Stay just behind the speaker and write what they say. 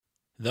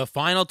The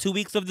final 2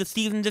 weeks of the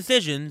season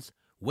decisions,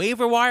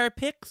 waiver wire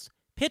picks,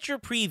 pitcher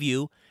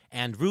preview,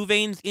 and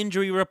Ruvain's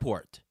injury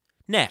report.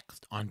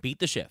 Next on Beat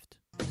the Shift.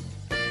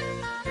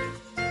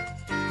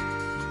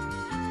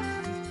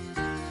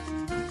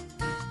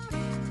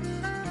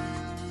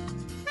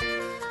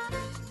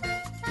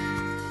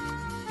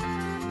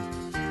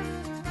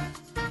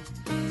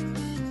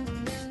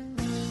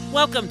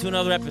 Welcome to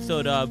another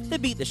episode of the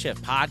Beat the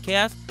Shift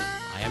podcast.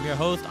 I am your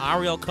host,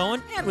 Ariel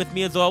Cohen, and with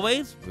me as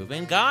always,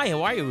 Ruvain Guy.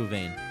 How are you,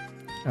 Ruvain?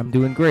 I'm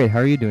doing great. How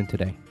are you doing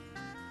today?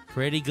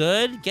 Pretty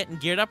good. Getting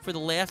geared up for the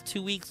last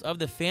 2 weeks of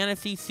the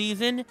fantasy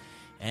season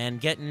and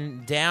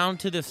getting down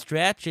to the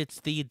stretch. It's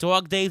the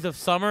dog days of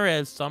summer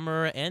as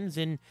summer ends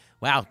in,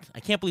 wow, I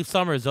can't believe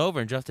summer is over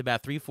in just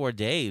about 3-4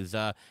 days.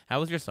 How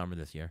was your summer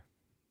this year?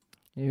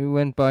 It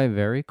went by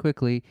very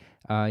quickly.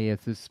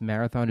 Yes, this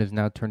marathon has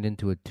now turned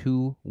into a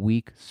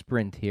 2-week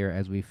sprint here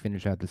as we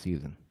finish out the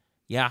season.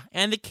 Yeah,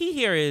 and the key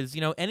here is,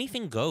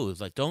 anything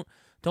goes. Like, don't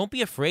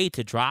be afraid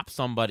to drop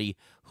somebody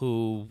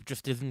who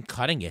just isn't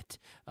cutting it.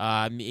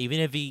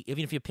 Even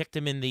if you picked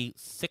him in the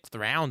 6th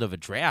round of a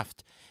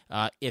draft,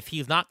 if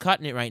he's not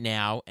cutting it right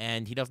now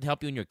and he doesn't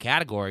help you in your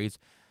categories,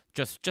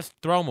 just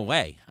throw him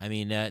away. I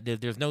mean,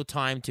 there's no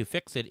time to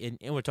fix it.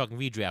 And we're talking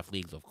redraft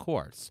leagues, of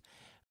course.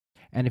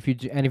 And if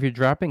you're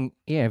dropping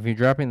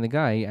the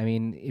guy, I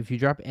mean, if you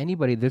drop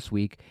anybody this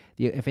week,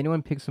 if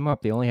anyone picks him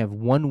up, they only have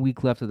 1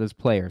 week left of this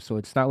player. So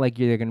it's not like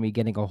you're going to be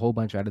getting a whole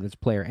bunch out of this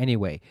player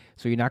anyway.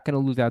 So you're not going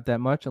to lose out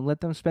that much, and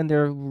let them spend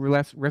their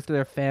rest of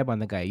their fab on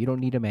the guy. You don't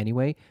need him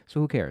anyway,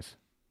 so who cares?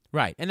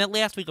 Right. And that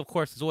last week, of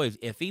course, is always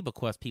iffy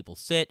because people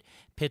sit.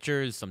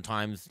 Pitchers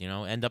sometimes,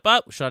 end up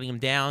shutting him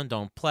down,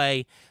 don't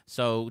play.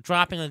 So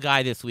dropping a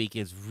guy this week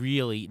is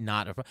really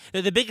not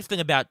the biggest thing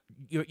about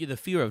the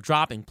fear of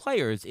dropping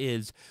players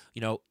is,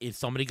 is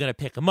somebody going to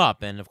pick him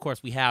up? And, of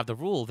course, we have the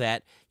rule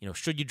that,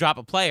 should you drop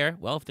a player,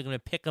 well, if they're going to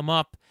pick him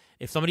up,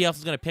 if somebody else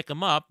is going to pick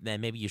him up,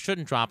 then maybe you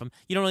shouldn't drop him.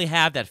 You don't really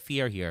have that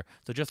fear here.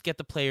 So just get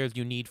the players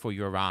you need for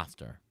your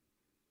roster.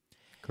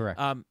 Correct.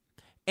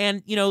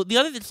 And, the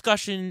other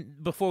discussion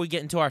before we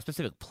get into our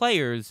specific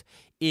players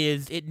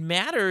is it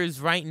matters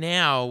right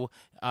now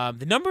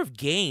the number of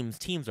games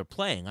teams are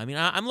playing. I mean,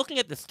 I'm looking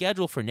at the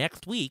schedule for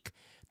next week.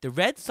 The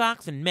Red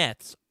Sox and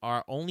Mets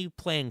are only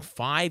playing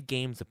 5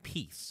 games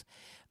apiece.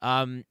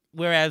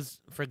 Whereas,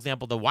 for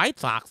example, the White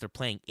Sox are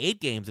playing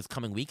 8 games this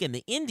coming week, and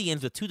the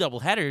Indians with 2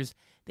 doubleheaders,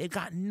 they've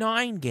got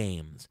 9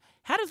 games.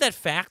 How does that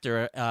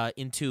factor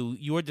into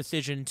your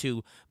decision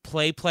to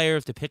play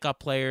players, to pick up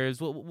players?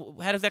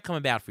 How does that come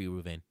about for you,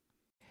 Ruvain?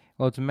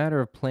 Well, it's a matter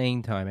of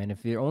playing time, and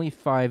if there are only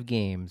 5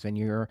 games,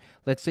 and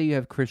let's say you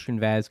have Christian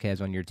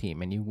Vazquez on your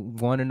team, and you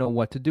want to know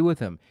what to do with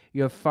him,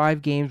 you have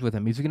 5 games with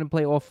him. Is he going to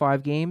play all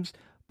 5 games?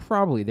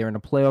 Probably. They're in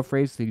a playoff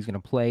race, so he's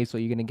going to play, so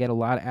you're going to get a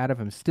lot out of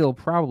him still,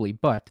 probably.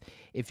 But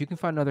if you can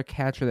find another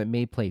catcher that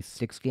may play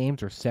 6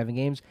 games or 7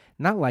 games,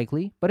 not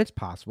likely, but it's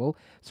possible.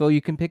 So you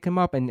can pick him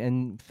up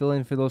and fill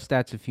in for those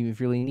stats if you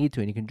really need to,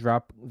 and you can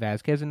drop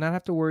Vazquez and not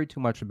have to worry too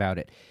much about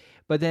it.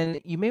 But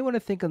then you may want to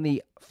think on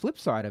the flip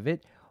side of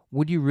it.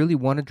 Would you really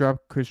want to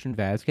drop Christian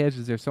Vazquez?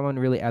 Is there someone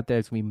really out there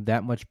that's going to be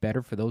that much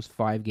better for those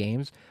 5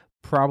 games?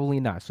 Probably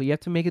not. So you have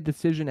to make a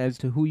decision as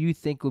to who you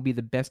think will be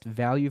the best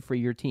value for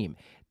your team.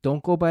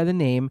 Don't go by the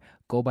name,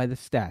 go by the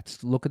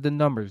stats. Look at the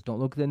numbers, don't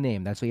look at the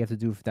name. That's what you have to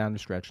do down the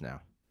stretch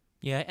now.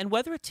 Yeah, and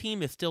whether a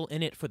team is still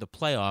in it for the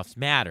playoffs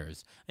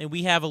matters. And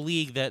we have a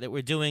league that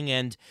we're doing,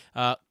 and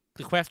the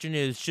question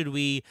is, should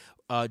we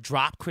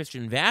drop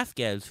Christian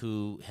Vazquez,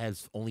 who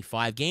has only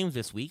 5 games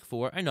this week,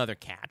 for another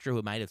catcher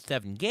who might have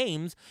 7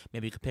 games?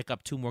 Maybe you could pick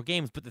up 2 more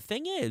games. But the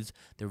thing is,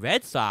 the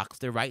Red Sox,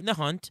 they're right in the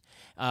hunt.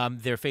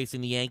 They're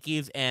facing the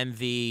Yankees and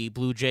the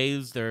Blue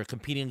Jays. They're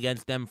competing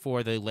against them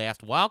for the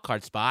last wild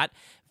card spot.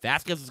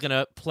 Vazquez is going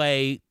to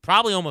play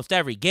probably almost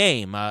every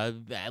game,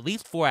 at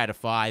least 4 out of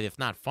 5, if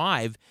not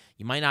 5.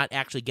 You might not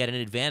actually get an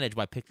advantage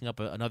by picking up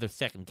another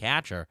second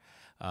catcher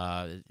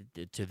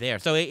to there.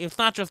 So it's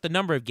not just the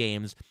number of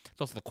games,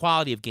 it's also the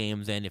quality of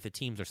games and if the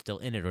teams are still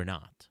in it or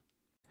not.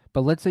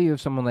 But let's say you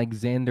have someone like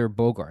Xander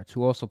Bogaerts,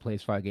 who also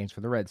plays 5 games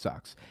for the Red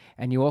Sox.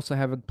 And you also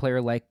have a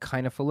player like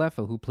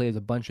Kiner-Falefa, who plays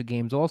a bunch of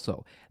games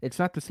also. It's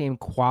not the same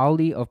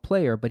quality of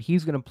player, but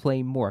he's going to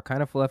play more.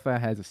 Kiner-Falefa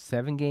has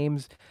 7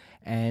 games,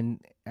 and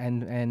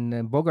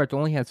Bogaerts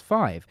only has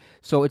 5.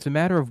 So it's a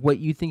matter of what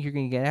you think you're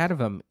going to get out of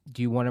him.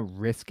 Do you want to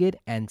risk it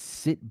and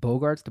sit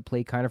Bogaerts to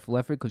play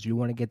Kiner-Falefa because you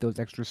want to get those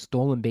extra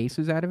stolen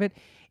bases out of it?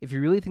 If you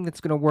really think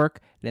that's going to work,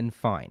 then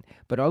fine.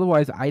 But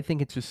otherwise, I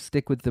think it's just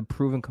stick with the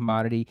proven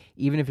commodity,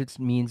 even if it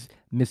means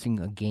missing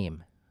a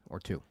game or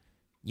 2.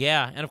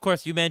 Yeah, and of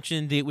course you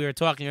mentioned we were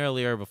talking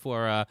earlier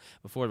before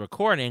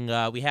recording.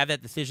 We have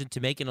that decision to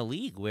make in a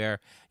league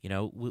where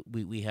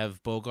we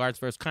have Bogaerts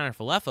versus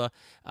Kiner-Falefa.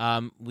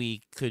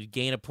 We could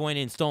gain a point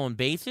in stolen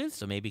bases,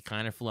 so maybe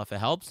Kiner-Falefa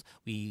helps.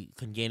 We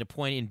can gain a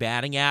point in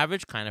batting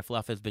average.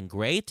 Kiner-Falefa has been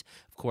great.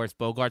 Of course,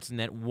 Bogart's in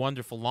that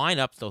wonderful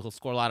lineup, so he'll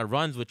score a lot of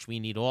runs, which we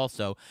need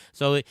also.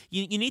 So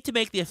you need to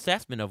make the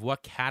assessment of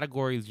what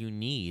categories you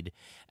need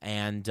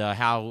and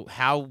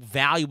how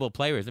valuable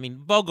players. I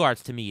mean,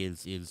 Bogarts to me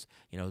is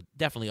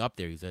definitely up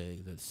there. He's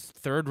a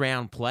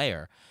third-round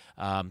player.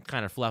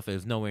 Kind of fluff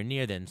is nowhere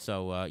near then.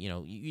 So,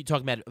 you're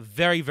talking about a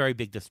very, very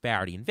big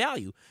disparity in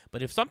value.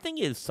 But if something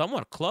is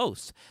somewhat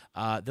close,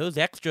 those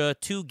extra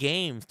 2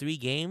 games, 3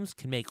 games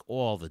can make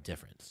all the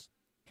difference.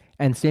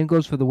 And same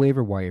goes for the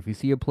waiver wire. If you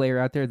see a player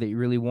out there that you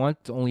really want,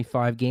 it's only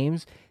 5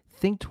 games,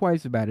 think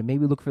twice about it.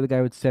 Maybe look for the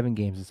guy with 7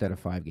 games instead of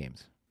 5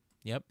 games.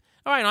 Yep.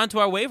 All right, on to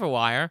our waiver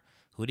wire.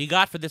 Who do you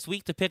got for this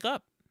week to pick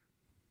up?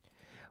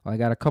 Well, I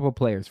got a couple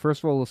players.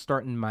 First of all, we'll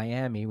start in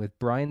Miami with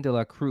Brian De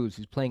La Cruz.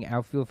 He's playing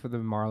outfield for the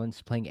Marlins.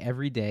 He's playing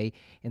every day.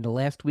 In the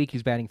last week,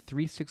 he's batting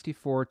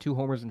 .364, 2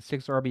 homers and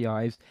 6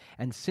 RBIs.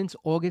 And since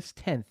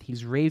August 10th,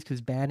 he's raised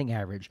his batting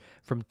average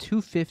from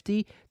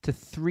 .250 to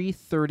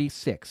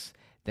 .336.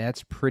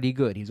 That's pretty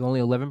good. He's only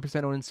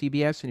 11% owned in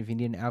CBS, and if you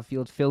need an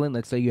outfield fill-in,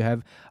 let's say you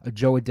have a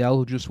Joe Adell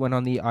who just went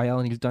on the IL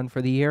and he's done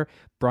for the year,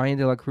 Brian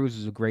De La Cruz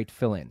is a great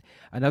fill-in.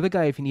 Another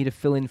guy, if you need a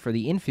fill-in for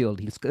the infield,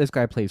 this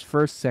guy plays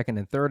first, second,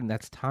 and third, and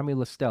that's Tommy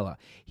La Stella.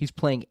 He's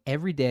playing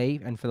every day,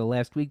 and for the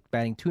last week,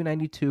 batting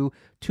 .292,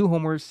 2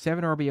 homers,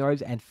 7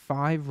 RBIs, and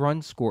 5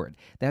 runs scored.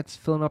 That's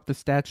filling up the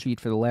stat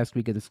sheet for the last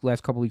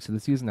couple weeks of the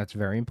season. That's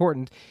very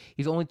important.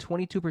 He's only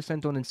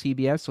 22% owned in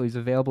CBS, so he's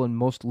available in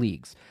most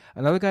leagues.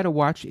 Another guy to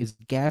watch is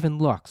Gavin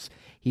Lux.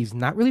 He's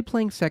not really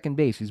playing second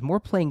base. He's more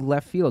playing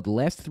left field. The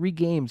last 3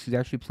 games, he's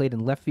actually played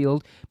in left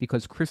field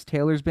because Chris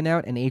Taylor's been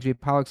out and A.J.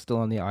 Pollock's still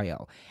on the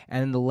IL.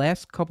 And in the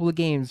last couple of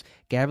games,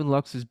 Gavin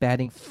Lux is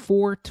batting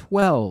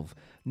 .412.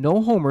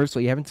 No homers, so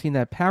you haven't seen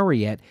that power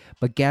yet.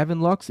 But Gavin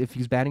Lux, if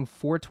he's batting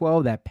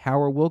 .412, that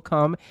power will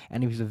come.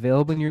 And if he's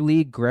available in your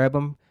league, grab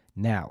him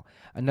now.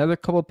 Another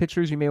couple of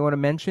pitchers you may want to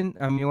mention,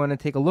 you want to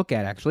take a look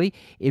at actually,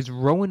 is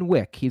Rowan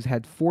Wick. He's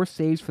had 4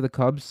 saves for the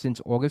Cubs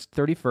since August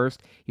 31st.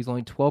 He's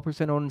only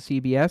 12% owned in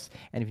CBS,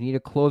 and if you need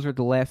a closer at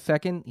the last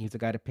second, he's a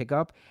guy to pick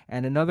up.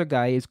 And another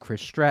guy is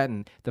Chris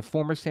Stratton. The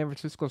former San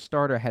Francisco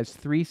starter has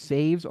 3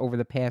 saves over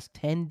the past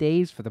 10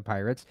 days for the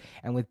Pirates,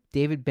 and with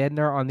David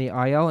Bednar on the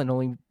IL and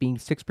only being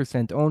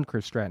 6% owned,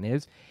 Chris Stratton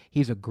is,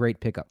 he's a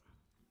great pickup.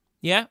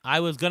 Yeah, I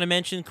was going to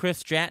mention Chris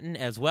Stratton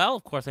as well.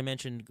 Of course, I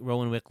mentioned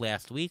Rowan Wick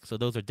last week, so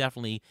those are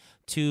definitely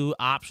 2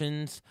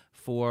 options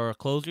for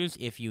closers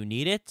if you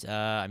need it.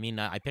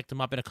 I picked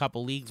him up in a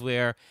couple leagues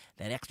where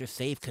that extra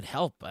save could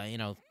help.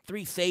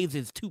 3 saves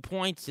is 2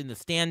 points in the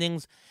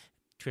standings.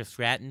 Chris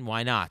Stratton,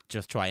 why not?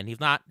 Just try. And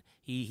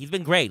he's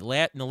been great.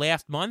 In the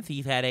last month,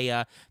 he's had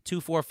a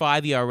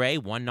 2.45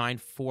 ERA,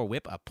 1.94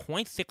 WHIP, a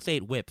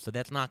 .68 WHIP. So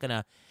that's not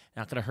gonna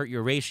hurt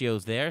your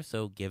ratios there.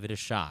 So give it a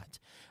shot.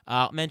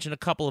 I'll mention a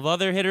couple of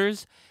other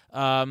hitters.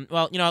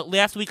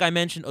 Last week I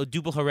mentioned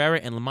Odubel Herrera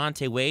and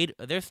Lamonte Wade.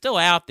 They're still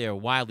out there,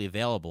 widely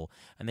available,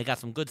 and they got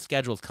some good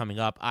schedules coming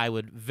up. I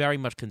would very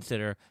much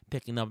consider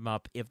picking them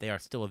up if they are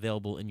still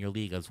available in your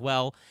league as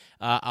well.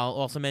 I'll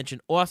also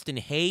mention Austin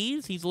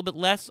Hayes. He's a little bit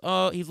less. He's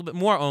a little bit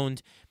more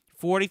owned,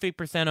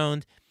 43%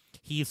 owned.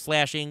 He's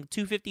slashing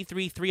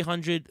 .253,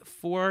 300,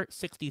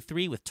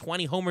 .463 with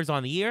 20 homers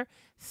on the year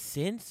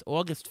since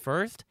August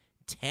 1st.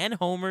 10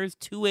 homers,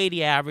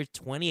 .280 average,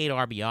 28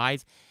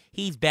 RBIs.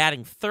 He's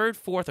batting 3rd,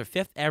 4th, or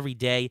 5th every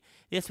day.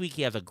 This week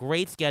he has a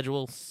great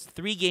schedule,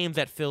 3 games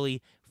at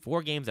Philly,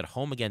 4 games at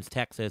home against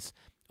Texas.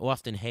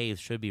 Austin Hayes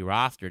should be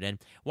rostered. And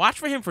watch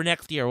for him for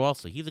next year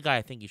also. He's a guy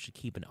I think you should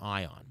keep an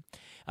eye on.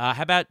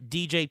 How about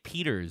DJ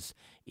Peters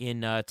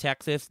in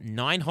Texas?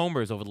 9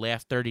 homers over the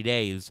last 30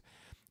 days.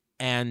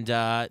 And,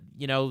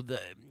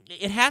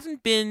 it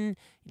hasn't been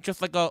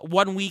just like a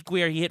 1 week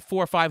where he hit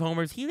 4 or 5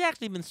 homers. He's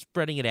actually been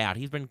spreading it out.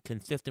 He's been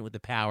consistent with the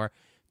power.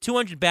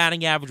 200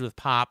 batting average with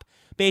pop.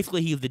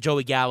 Basically, he's the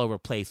Joey Gallo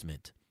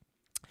replacement.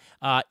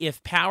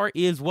 If power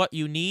is what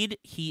you need,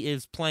 he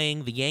is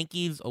playing the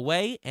Yankees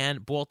away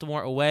and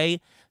Baltimore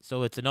away,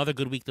 so it's another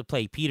good week to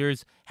play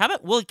Peters. How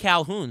about Willie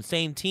Calhoun,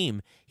 same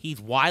team?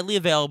 He's widely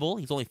available.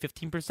 He's only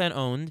 15%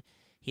 owned.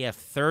 He has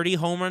 30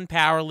 home run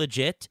power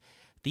legit.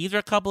 These are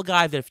a couple of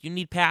guys that if you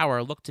need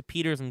power, look to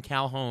Peters and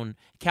Calhoun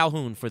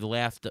for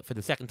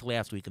the second to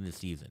last week of the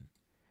season.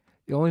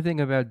 The only thing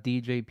about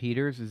DJ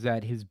Peters is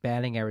that his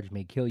batting average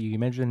may kill you. You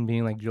mentioned him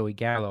being like Joey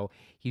Gallo.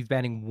 He's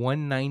batting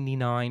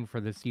 .199 for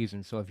the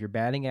season. So if your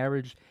batting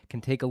average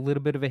can take a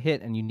little bit of a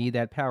hit and you need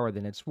that power,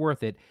 then it's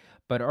worth it.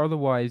 But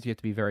otherwise, you have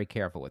to be very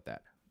careful with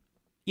that.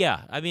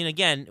 Yeah,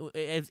 again,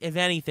 as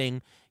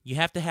anything, you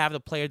have to have the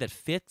player that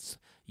fits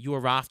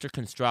your roster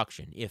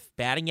construction. If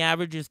batting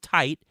average is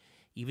tight,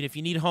 even if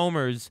you need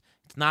homers,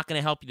 it's not going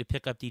to help you to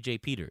pick up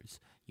DJ Peters.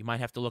 You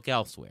might have to look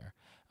elsewhere.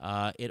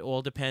 It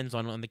all depends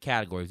on the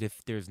categories.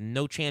 If there's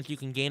no chance you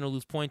can gain or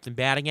lose points in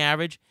batting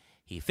average,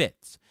 he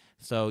fits.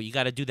 So you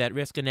got to do that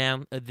risk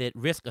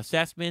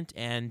assessment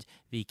and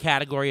the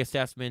category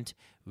assessment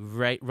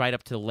right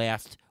up to the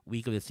last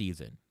week of the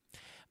season.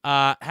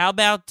 How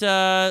about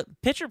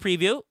pitcher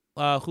preview?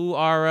 Who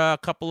are a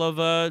couple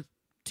of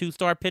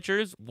 2-star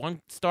pitchers,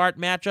 1-start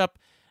matchup?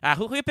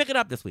 Who are you picking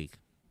up this week?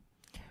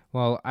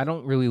 Well, I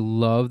don't really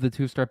love the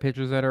two-star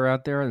pitchers that are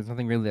out there. There's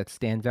nothing really that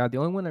stands out. The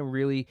only one that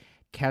really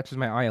catches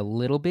my eye a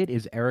little bit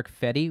is Eric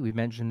Fetty. We've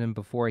mentioned him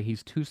before.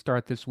 He's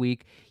two-start this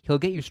week. He'll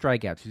get you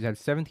strikeouts. He's had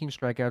 17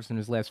 strikeouts in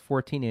his last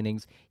 14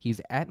 innings.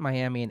 He's at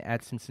Miami and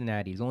at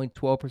Cincinnati. He's only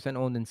 12%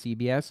 owned in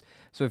CBS.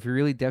 So if you're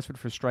really desperate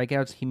for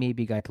strikeouts, he may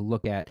be a guy to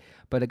look at.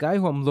 But a guy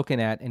who I'm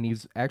looking at, and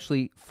he's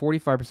actually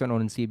 45%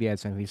 owned in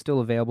CBS, and if he's still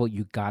available,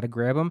 you got to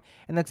grab him,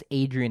 and that's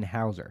Adrian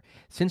Hauser.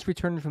 Since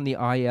returning from the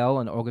IL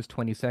on August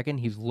 22nd,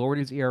 he's lowered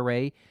his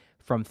ERA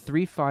from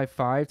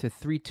 3.55 to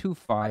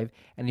 3.25,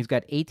 and he's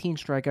got 18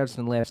 strikeouts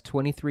in the last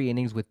 23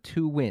 innings with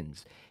 2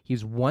 wins.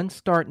 He's one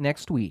start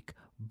next week,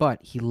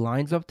 but he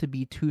lines up to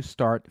be 2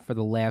 start for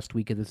the last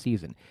week of the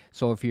season.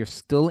 So if you're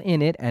still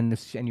in it and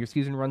your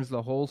season runs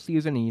the whole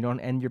season and you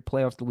don't end your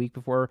playoffs the week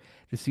before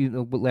the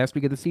season, last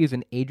week of the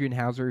season, Adrian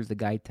Hauser is the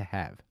guy to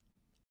have.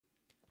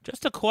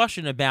 Just a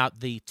caution about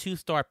the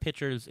two-star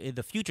pitchers,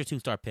 the future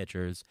two-star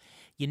pitchers.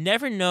 You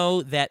never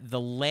know that the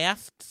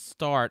last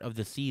start of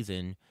the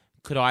season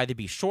could either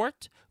be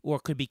short or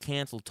could be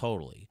canceled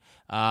totally.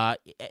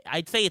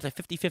 I'd say it's a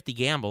 50-50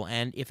 gamble,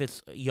 and if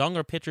it's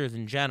younger pitchers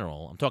in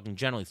general, I'm talking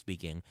generally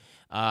speaking,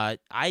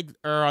 I'd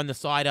err on the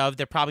side of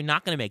they're probably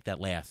not going to make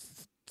that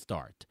last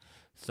start.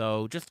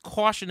 So just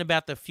caution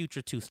about the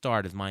future 2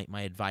 start is my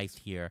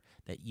advice here,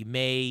 that you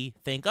may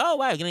think, oh,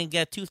 wow, you're going to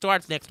get 2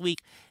 starts next week,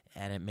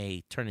 and it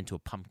may turn into a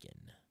pumpkin.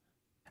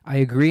 I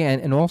agree,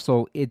 and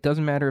also it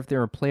doesn't matter if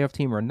they're a playoff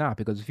team or not,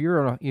 because if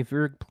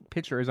your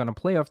pitcher is on a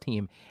playoff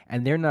team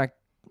and they're not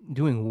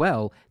doing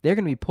well, they're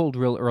going to be pulled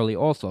real early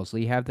also. So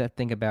you have to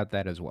think about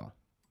that as well.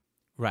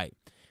 Right.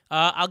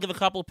 I'll give a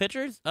couple of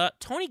pitchers.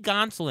 Tony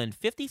Gonsolin,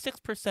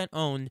 56%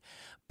 owned,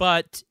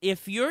 but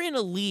if you're in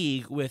a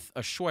league with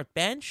a short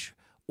bench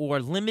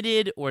or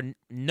limited or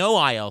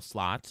no IL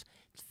slots,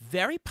 it's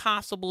very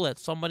possible that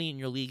somebody in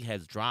your league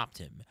has dropped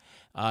him.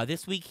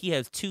 This week he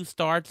has 2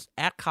 starts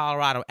at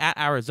Colorado, at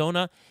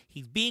Arizona.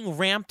 He's being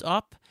ramped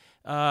up.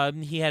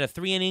 He had a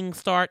 3-inning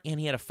start, and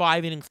he had a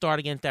 5-inning start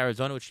against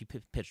Arizona, which he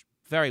pitched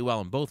very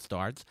well in both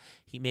starts.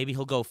 Maybe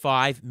he'll go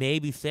 5,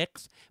 maybe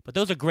 6, but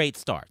those are great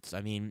starts.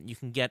 I mean, you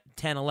can get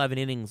 10, 11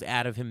 innings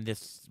out of him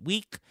this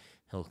week.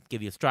 He'll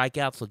give you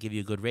strikeouts. He'll give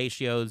you good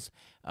ratios.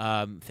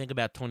 Think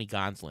about Tony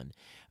Gonsolin.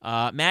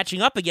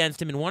 Matching up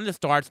against him in one of the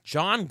starts,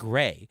 John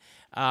Gray.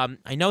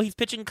 I know he's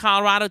pitching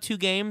Colorado 2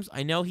 games.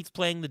 I know he's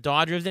playing the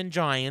Dodgers and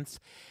Giants.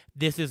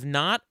 This is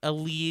not a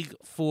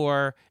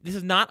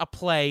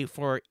play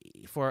for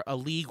a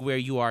league where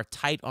you are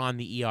tight on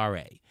the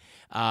ERA.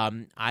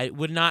 I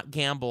would not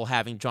gamble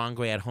having John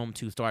Gray at home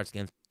 2 starts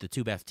against the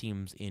 2 best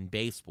teams in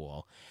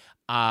baseball.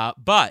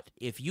 But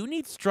if you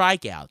need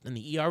strikeouts and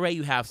the ERA,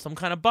 you have some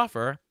kind of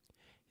buffer,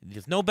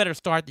 there's no better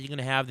start that you're going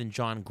to have than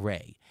John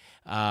Gray.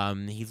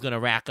 He's going to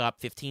rack up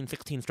 15,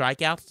 16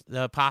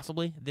 strikeouts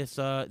possibly this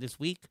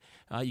week.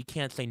 You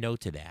can't say no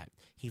to that.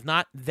 He's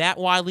not that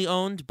widely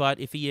owned, but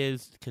if he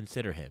is,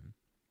 consider him.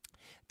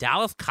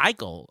 Dallas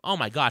Keuchel, oh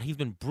my God, he's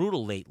been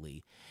brutal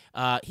lately.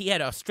 He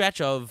had a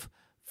stretch of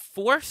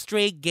 4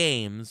 straight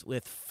games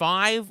with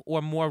 5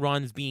 or more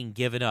runs being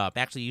given up,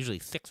 actually usually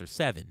 6 or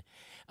 7.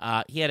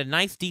 He had a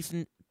nice,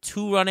 decent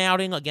 2-run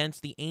outing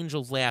against the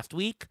Angels last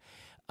week.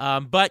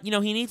 But,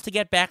 he needs to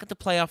get back into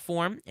playoff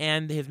form,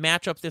 and his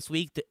matchups this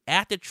week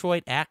at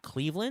Detroit, at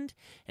Cleveland,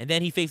 and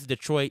then he faces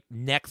Detroit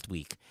next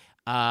week.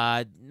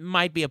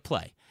 Might be a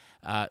play.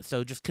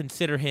 So just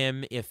consider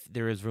him if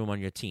there is room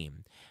on your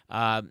team.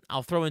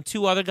 I'll throw in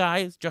 2 other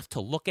guys just to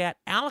look at.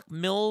 Alec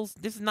Mills,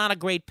 this is not a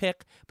great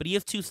pick, but he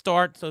is 2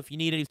 start, so if you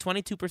need it, he's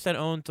 22%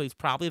 owned, so he's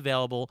probably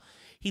available.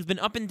 He's been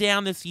up and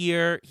down this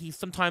year. He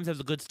sometimes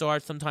has a good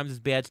start, sometimes has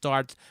bad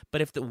starts,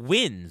 but if the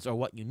wins are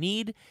what you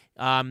need,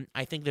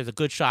 I think there's a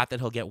good shot that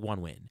he'll get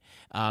 1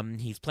 win.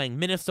 He's playing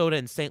Minnesota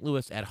and St.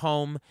 Louis at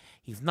home.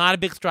 He's not a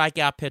big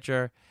strikeout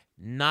pitcher,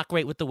 not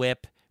great with the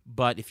whip,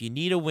 but if you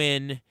need a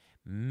win,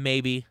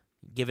 maybe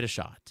give it a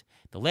shot.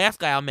 The last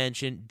guy I'll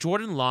mention,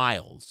 Jordan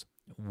Lyles,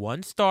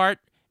 1 start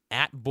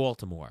at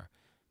Baltimore,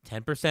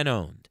 10%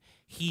 owned.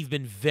 He's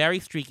been very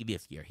streaky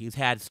this year. He's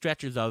had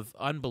stretches of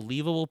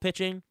unbelievable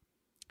pitching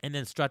and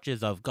then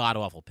stretches of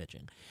god-awful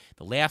pitching.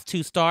 The last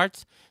 2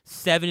 starts,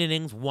 7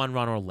 innings, 1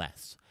 run or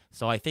less.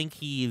 So I think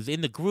he's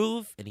in the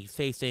groove, and he's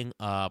facing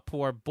a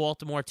poor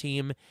Baltimore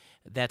team.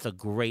 That's a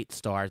great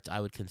start. I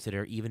would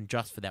consider, even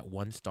just for that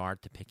 1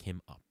 start, to pick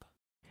him up.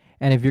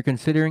 And if you're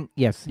considering,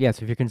 if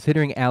you're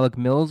considering Alec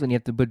Mills, and you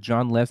have to put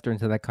John Lester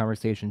into that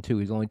conversation too.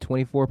 He's only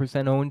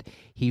 24% owned.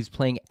 He's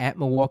playing at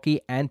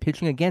Milwaukee and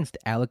pitching against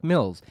Alec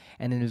Mills.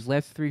 And in his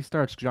last 3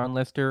 starts, John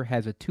Lester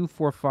has a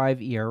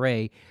 2.45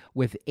 ERA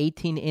with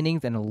 18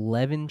 innings and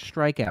 11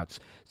 strikeouts.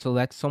 So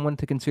that's someone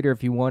to consider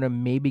if you want to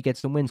maybe get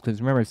some wins.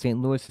 Because remember, St.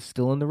 Louis is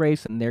still in the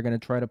race, and they're going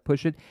to try to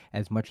push it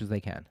as much as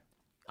they can.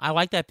 I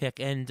like that pick.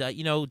 And,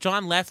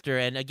 John Lester,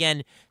 and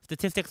again,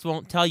 statistics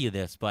won't tell you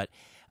this, but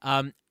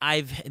In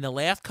the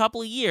last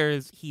couple of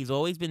years, he's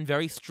always been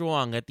very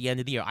strong at the end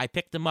of the year. I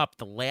picked him up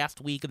the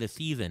last week of the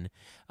season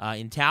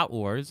in Tout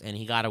Wars, and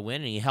he got a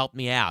win, and he helped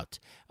me out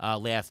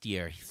last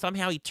year.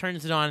 Somehow he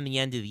turns it on in the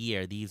end of the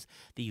year. These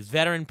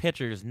veteran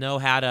pitchers know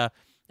how to.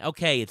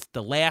 Okay, it's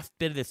the last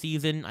bit of the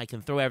season. I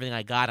can throw everything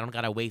I got. I don't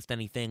got to waste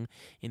anything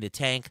in the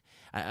tank.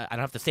 I don't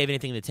have to save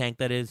anything in the tank,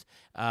 that is.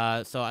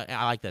 So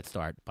I like that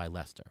start by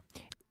Lester.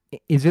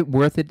 Is it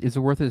worth it? Is it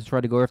worth it to try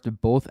to go after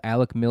both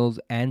Alec Mills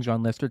and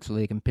John Lester so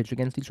they can pitch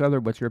against each other?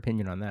 What's your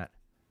opinion on that?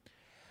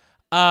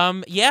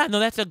 Yeah, no,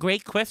 that's a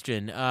great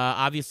question.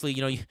 Obviously,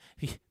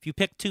 if you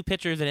pick two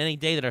pitchers in any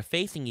day that are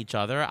facing each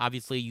other,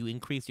 obviously you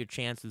increase your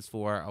chances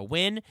for a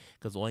win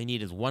because all you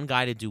need is one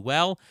guy to do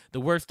well. The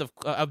worst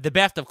of the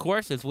best, of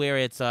course, is where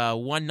it's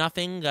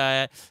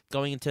 1-0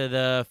 going into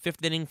the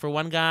fifth inning for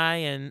one guy,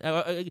 and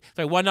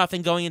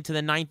 1-0 going into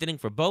the ninth inning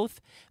for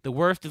both. The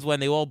worst is when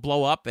they all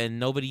blow up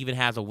and nobody even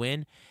has a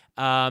win.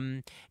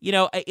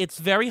 It's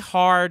very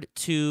hard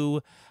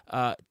to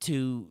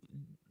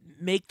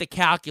make the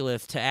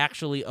calculus to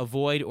actually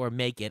avoid or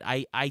make it.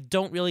 I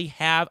don't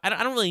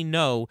really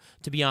know,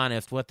 to be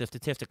honest, what the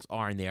statistics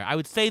are in there. I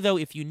would say, though,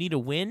 if you need a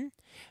win,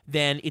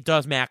 then it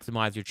does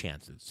maximize your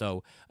chances.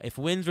 So if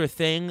wins are a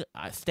thing,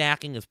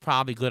 stacking is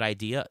probably a good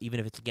idea, even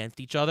if it's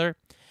against each other.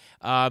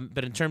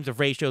 But in terms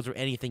of ratios or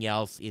anything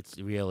else, it's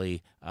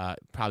really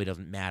probably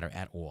doesn't matter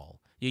at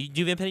all. Do you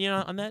have an opinion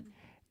on that?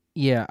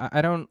 Yeah,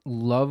 I don't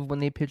love when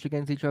they pitch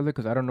against each other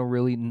because I don't know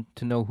really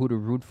to know who to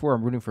root for.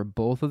 I'm rooting for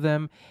both of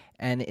them,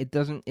 and it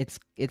doesn't.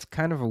 It's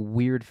kind of a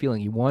weird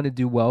feeling. You want to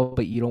do well,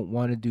 but you don't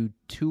want to do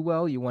too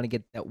well. You want to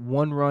get that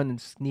one run and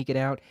sneak it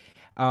out.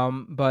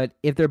 But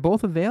if they're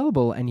both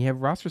available and you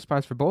have roster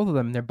spots for both of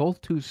them, and they're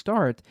both to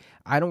start,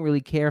 I don't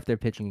really care if they're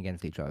pitching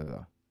against each other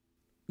though.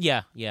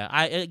 Yeah.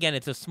 Again,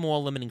 it's a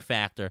small limiting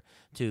factor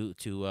to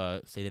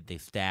say that they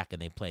stack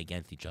and they play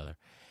against each other.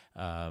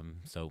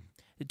 So.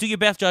 Do your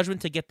best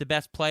judgment to get the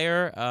best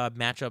player.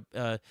 Match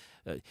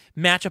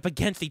up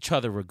against each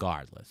other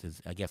regardless is,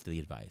 I guess, the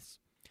advice.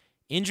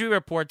 Injury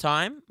report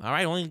time. All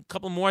right, only a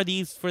couple more of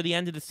these for the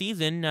end of the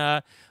season.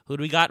 Who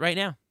do we got right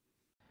now?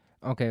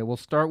 Okay, we'll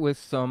start with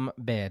some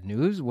bad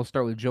news. We'll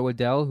start with Joe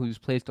Adell, who's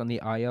placed on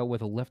the IL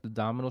with a left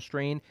abdominal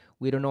strain.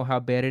 We don't know how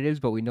bad it is,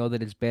 but we know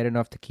that it's bad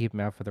enough to keep him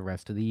out for the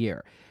rest of the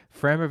year.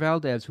 Framber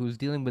Valdez, who is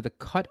dealing with a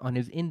cut on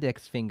his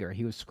index finger.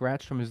 He was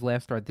scratched from his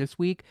last start this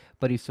week,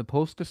 but he's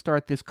supposed to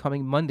start this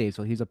coming Monday,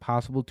 so he's a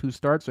possible to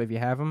start. So if you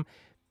have him,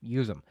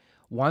 use him.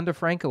 Wander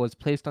Franco was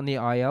placed on the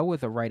IL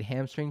with a right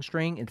hamstring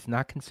strain. It's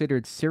not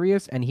considered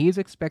serious, and he is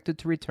expected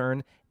to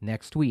return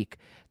next week.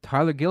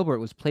 Tyler Gilbert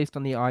was placed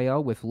on the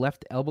IL with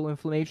left elbow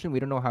inflammation. We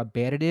don't know how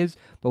bad it is,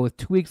 but with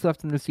 2 weeks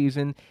left in the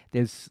season,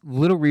 there's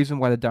little reason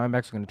why the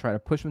Diamondbacks are going to try to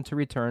push him to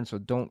return, so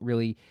don't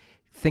really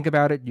think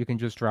about it. You can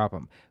just drop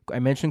him. I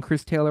mentioned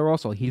Chris Taylor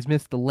also. He's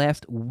missed the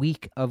last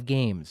week of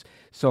games.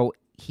 So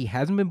he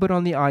hasn't been put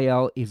on the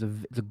IL. It's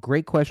a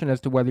great question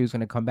as to whether he's going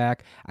to come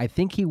back. I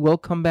think he will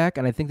come back,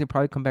 and I think they'll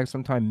probably come back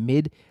sometime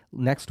mid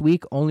next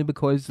week, only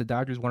because the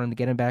Dodgers want him to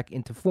get him back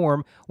into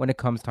form when it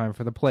comes time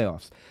for the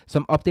playoffs.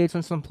 Some updates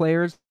on some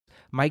players.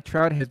 Mike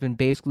Trout has been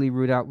basically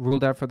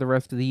ruled out for the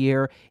rest of the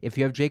year. If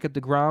you have Jacob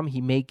deGrom,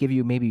 he may give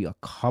you maybe a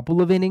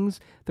couple of innings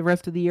the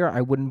rest of the year.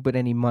 I wouldn't put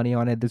any money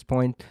on it at this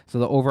point. So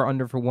the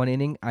over-under for 1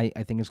 inning, I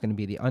think is going to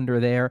be the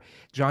under there.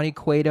 Johnny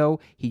Cueto,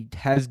 he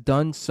has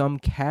done some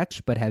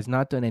catch, but has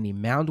not done any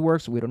mound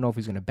work, so we don't know if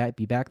he's going to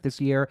be back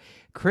this year.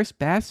 Chris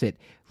Bassett,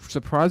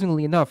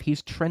 surprisingly enough,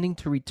 he's trending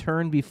to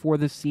return before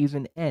the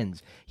season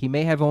ends. He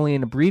may have only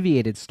an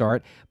abbreviated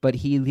start, but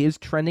he is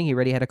trending. He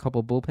already had a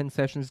couple bullpen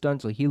sessions done,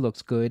 so he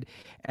looks good.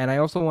 And I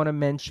also want to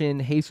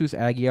mention Jesus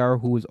Aguilar,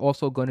 who is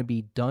also going to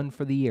be done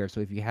for the year. So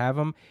if you have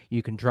him,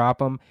 you can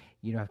drop him.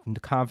 You have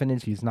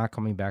confidence he's not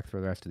coming back for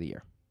the rest of the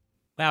year.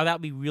 Wow, that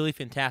would be really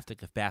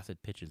fantastic if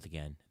Bassett pitches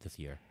again this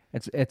year.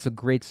 It's a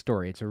great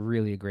story. It's a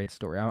really great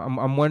story.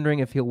 I'm wondering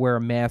if he'll wear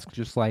a mask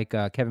just like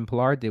Kevin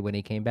Pillar did when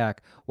he came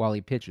back while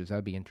he pitches. That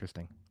would be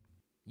interesting.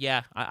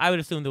 Yeah, I would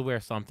assume they'll wear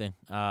something.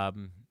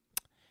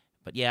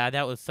 But yeah,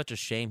 that was such a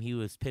shame. He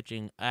was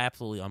pitching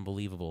absolutely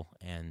unbelievable.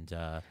 And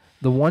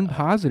the one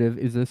positive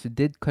is this: it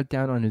did cut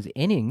down on his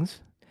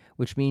innings,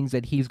 which means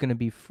that he's going to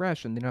be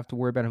fresh and they don't have to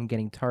worry about him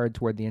getting tired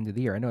toward the end of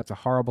the year. I know it's a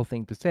horrible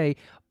thing to say,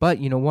 but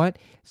you know what?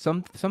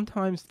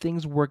 Sometimes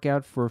things work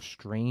out for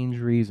strange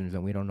reasons,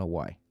 and we don't know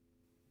why.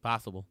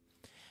 Possible.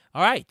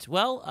 All right.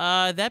 Well,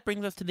 that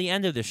brings us to the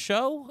end of the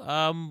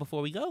show.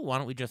 Before we go, why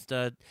don't we just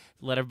let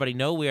everybody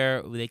know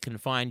where they can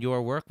find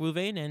your work,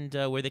 Ruvain,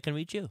 and where they can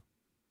reach you.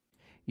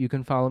 You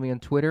can follow me on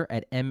Twitter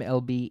at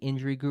MLB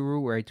Injury Guru,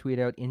 where I tweet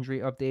out injury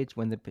updates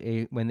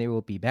when they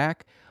will be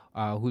back,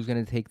 who's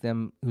going to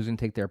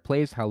take their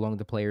place, how long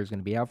the player is going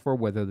to be out for,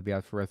 whether they'll be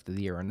out for the rest of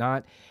the year or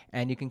not.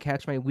 And you can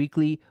catch my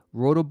weekly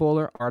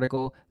Roto-Bowler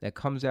article that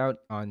comes out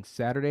on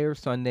Saturday or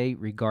Sunday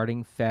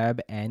regarding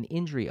FAB and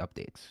injury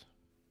updates.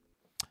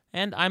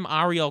 And I'm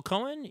Ariel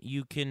Cohen.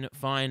 You can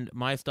find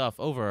my stuff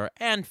over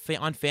and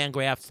on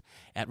Fangraphs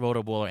at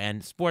Rotoballer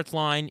and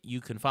Sportsline.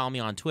 You can follow me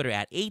on Twitter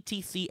at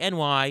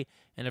ATCNY.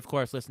 And, of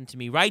course, listen to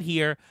me right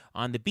here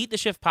on the Beat the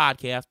Shift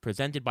podcast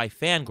presented by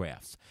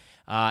Fangraphs.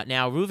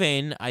 Now,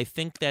 Ruvain, I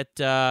think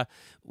that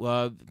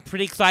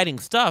pretty exciting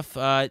stuff.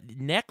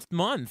 Next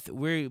month,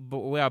 we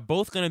are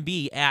both going to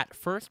be at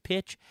First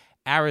Pitch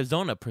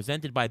Arizona,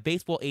 presented by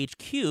Baseball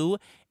HQ,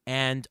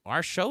 and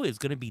our show is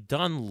going to be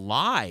done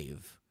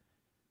live.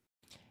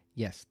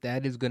 Yes,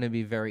 that is going to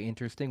be very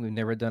interesting. We've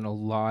never done a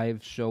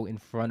live show in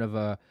front of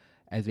a,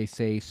 as they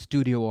say,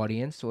 studio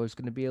audience, so it's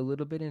going to be a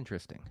little bit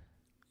interesting.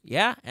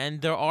 Yeah,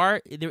 and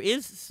there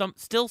is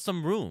still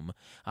some room,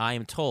 I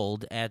am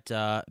told, at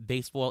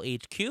Baseball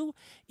HQ.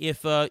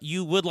 If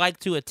you would like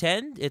to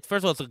attend,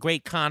 first of all, it's a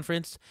great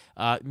conference.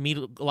 Meet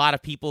a lot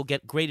of people,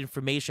 get great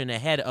information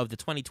ahead of the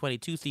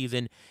 2022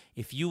 season.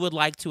 If you would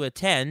like to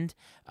attend,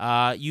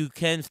 you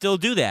can still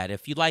do that.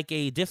 If you'd like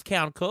a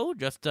discount code,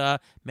 just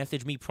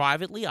message me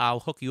privately. I'll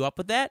hook you up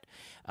with that.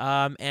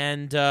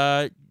 And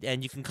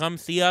you can come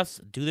see us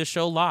do the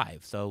show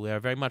live. So we're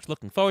very much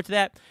looking forward to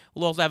that.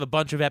 We'll also have a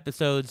bunch of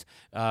episodes,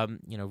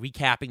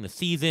 recapping the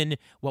season,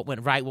 what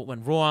went right, what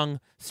went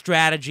wrong,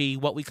 strategy,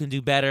 what we can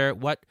do better,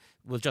 what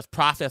was just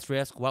process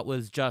risk, what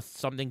was just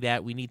something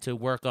that we need to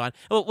work on.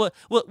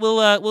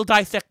 We'll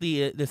dissect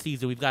the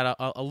season. We've got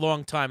a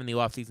long time in the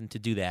off season to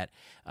do that,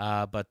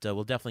 but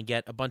we'll definitely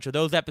get a bunch of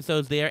those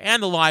episodes there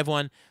and the live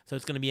one. So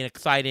it's going to be an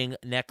exciting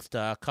next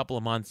couple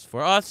of months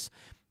for us.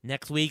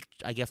 Next week,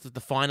 I guess, is the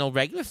final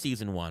regular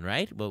season one,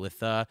 right? But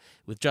with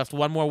just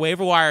one more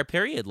waiver wire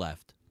period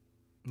left.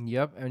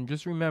 Yep, and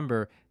just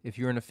remember, if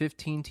you're in a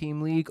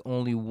 15-team league,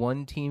 only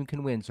one team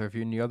can win. So if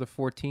you're in the other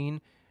 14,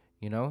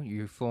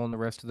 you fall in the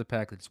rest of the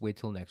pack. Let's wait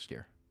till next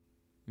year.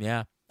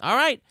 Yeah. All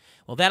right.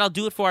 Well, that'll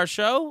do it for our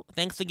show.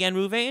 Thanks again,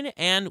 Ruvain,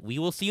 and we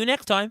will see you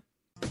next time.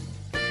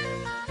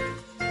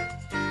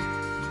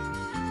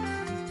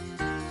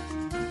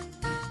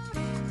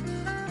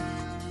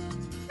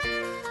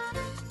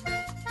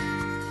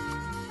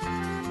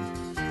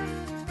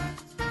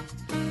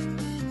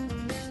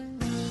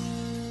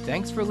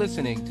 Thanks for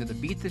listening to the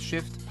Beat the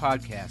Shift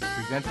podcast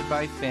presented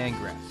by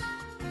Fangraphs.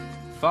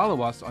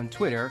 Follow us on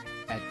Twitter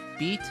at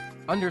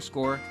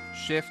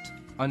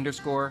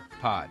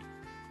beat_shift_pod.